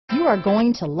you are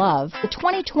going to love the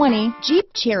 2020 Jeep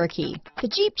Cherokee. The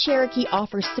Jeep Cherokee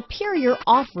offers superior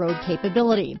off-road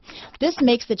capability. This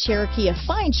makes the Cherokee a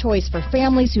fine choice for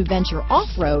families who venture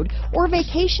off-road or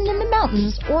vacation in the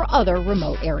mountains or other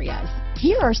remote areas.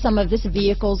 Here are some of this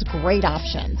vehicle's great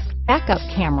options: backup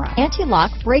camera, anti-lock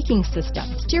braking system,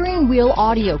 steering wheel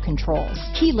audio controls,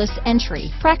 keyless entry,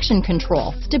 traction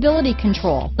control, stability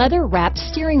control, leather-wrapped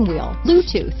steering wheel,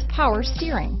 Bluetooth, power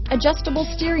steering, adjustable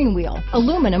steering wheel,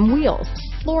 aluminum wheels,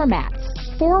 floor mats,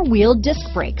 four-wheel disc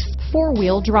brakes,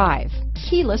 four-wheel drive,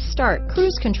 keyless start,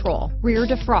 cruise control, rear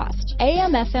defrost,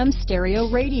 AM/FM stereo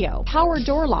radio, power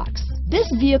door locks. This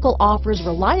vehicle offers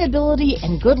reliability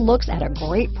and good looks at a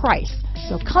great price.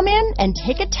 So come in and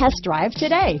take a test drive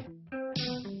today.